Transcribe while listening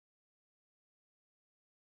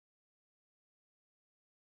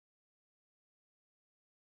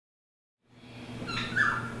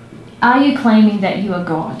Are you claiming that you are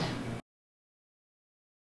God?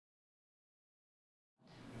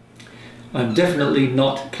 I'm definitely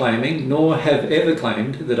not claiming, nor have ever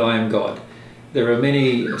claimed, that I am God. There are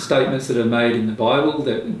many statements that are made in the Bible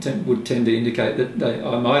that would tend to indicate that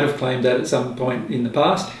I might have claimed that at some point in the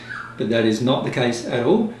past, but that is not the case at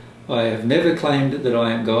all. I have never claimed that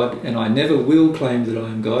I am God, and I never will claim that I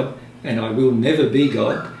am God, and I will never be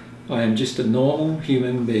God. I am just a normal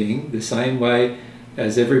human being, the same way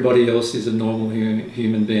as everybody else is a normal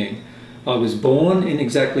human being. I was born in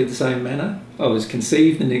exactly the same manner, I was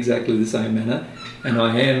conceived in exactly the same manner, and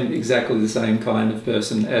I am exactly the same kind of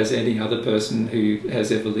person as any other person who has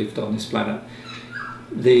ever lived on this planet.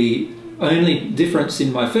 The only difference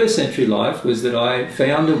in my first century life was that I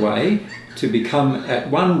found a way to become at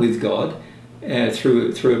one with God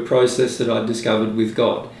through a process that I discovered with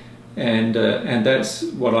God. And that's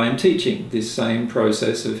what I am teaching, this same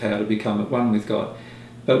process of how to become at one with God.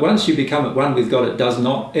 But once you become at one with God, it does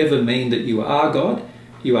not ever mean that you are God.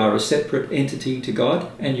 You are a separate entity to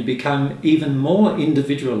God, and you become even more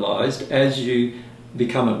individualized as you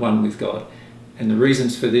become at one with God. And the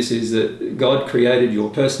reasons for this is that God created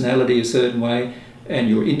your personality a certain way and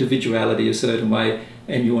your individuality a certain way,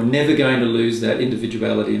 and you are never going to lose that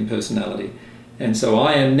individuality and personality. And so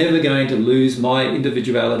I am never going to lose my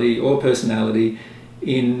individuality or personality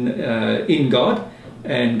in God,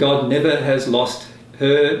 and God never has lost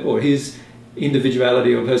her or his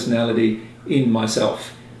individuality or personality in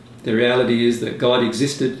myself. The reality is that God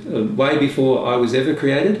existed way before I was ever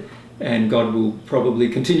created, and God will probably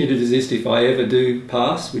continue to exist if I ever do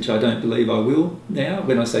pass, which I don't believe I will now.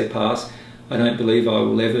 When I say pass, I don't believe I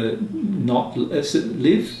will ever not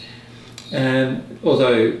live,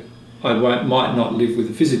 although I might not live with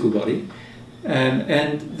a physical body.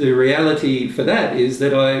 And the reality for that is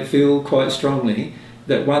that I feel quite strongly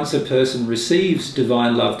that once a person receives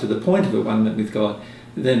divine love to the point of one with God,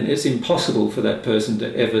 then it's impossible for that person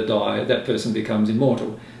to ever die. That person becomes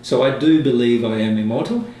immortal. So I do believe I am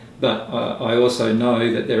immortal, but I also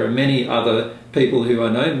know that there are many other people who I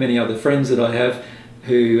know, many other friends that I have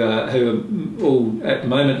who are all at the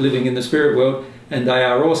moment living in the spirit world, and they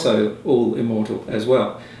are also all immortal as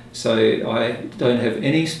well. So I don't have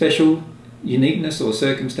any special uniqueness or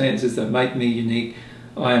circumstances that make me unique.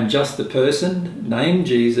 I am just the person named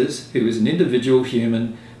Jesus, who is an individual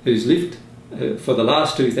human who's lived for the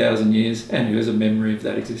last 2,000 years and who has a memory of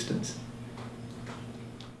that existence.